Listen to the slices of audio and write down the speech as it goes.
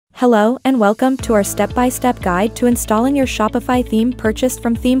Hello and welcome to our step-by-step guide to installing your Shopify theme purchased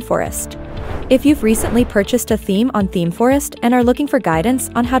from Themeforest. If you've recently purchased a theme on Themeforest and are looking for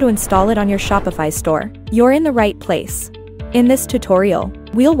guidance on how to install it on your Shopify store, you're in the right place. In this tutorial,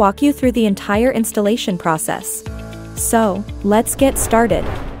 we'll walk you through the entire installation process. So, let's get started.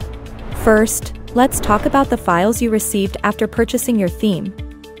 First, let's talk about the files you received after purchasing your theme.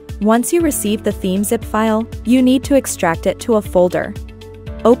 Once you receive the theme zip file, you need to extract it to a folder.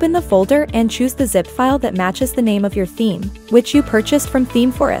 Open the folder and choose the zip file that matches the name of your theme, which you purchased from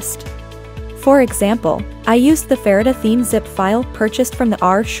Themeforest. For example, I used the Farida theme zip file purchased from the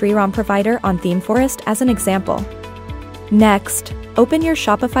R Shriram provider on Themeforest as an example. Next, open your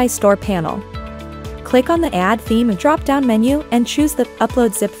Shopify store panel. Click on the Add Theme drop-down menu and choose the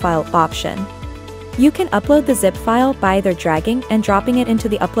Upload Zip File option. You can upload the zip file by either dragging and dropping it into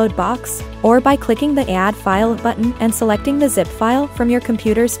the upload box, or by clicking the Add File button and selecting the zip file from your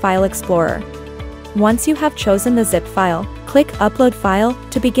computer's file explorer. Once you have chosen the zip file, click Upload File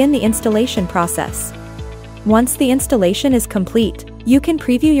to begin the installation process. Once the installation is complete, you can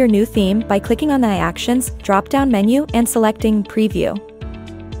preview your new theme by clicking on the Actions drop-down menu and selecting Preview.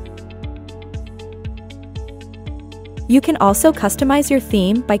 You can also customize your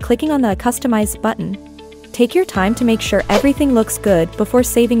theme by clicking on the Customize button. Take your time to make sure everything looks good before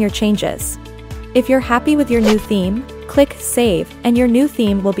saving your changes. If you're happy with your new theme, click Save and your new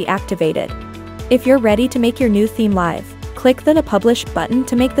theme will be activated. If you're ready to make your new theme live, click the Publish button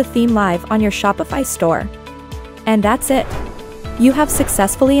to make the theme live on your Shopify store. And that's it. You have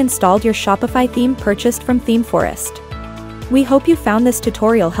successfully installed your Shopify theme purchased from Themeforest. We hope you found this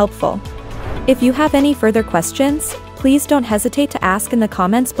tutorial helpful. If you have any further questions, please don't hesitate to ask in the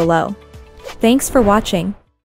comments below. Thanks for watching.